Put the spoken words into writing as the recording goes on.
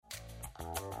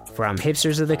From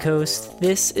Hipsters of the Coast,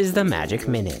 this is the Magic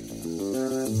Minute.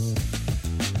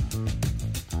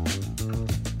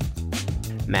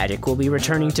 Magic will be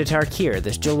returning to Tarkir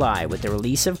this July with the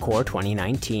release of Core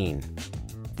 2019.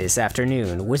 This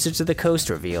afternoon, Wizards of the Coast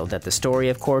revealed that the story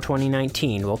of Core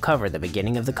 2019 will cover the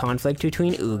beginning of the conflict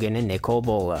between Ugin and Nicol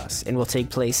Bolas, and will take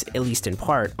place, at least in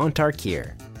part, on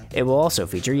Tarkir. It will also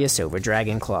feature Yasova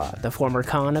Dragonclaw, the former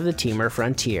Khan of the Temur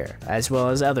Frontier, as well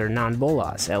as other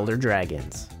non-Bolas Elder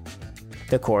Dragons.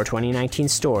 The Core 2019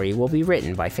 story will be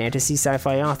written by fantasy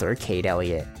sci-fi author Kate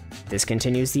Elliott. This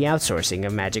continues the outsourcing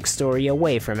of Magic's story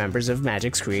away from members of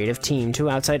Magic's creative team to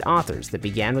outside authors that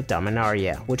began with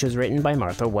Dominaria, which was written by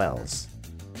Martha Wells.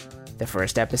 The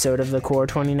first episode of the Core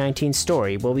 2019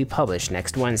 story will be published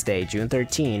next Wednesday, June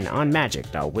 13, on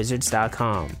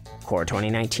magic.wizards.com. Core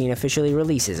 2019 officially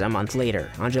releases a month later,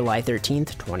 on July 13,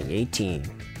 2018.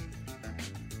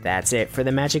 That's it for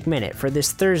the Magic Minute for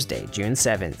this Thursday, June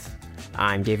 7th.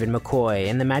 I'm David McCoy,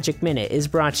 and the Magic Minute is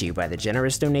brought to you by the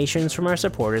generous donations from our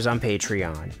supporters on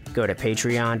Patreon. Go to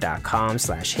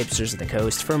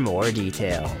patreon.com/hipstersofthecoast for more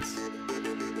details.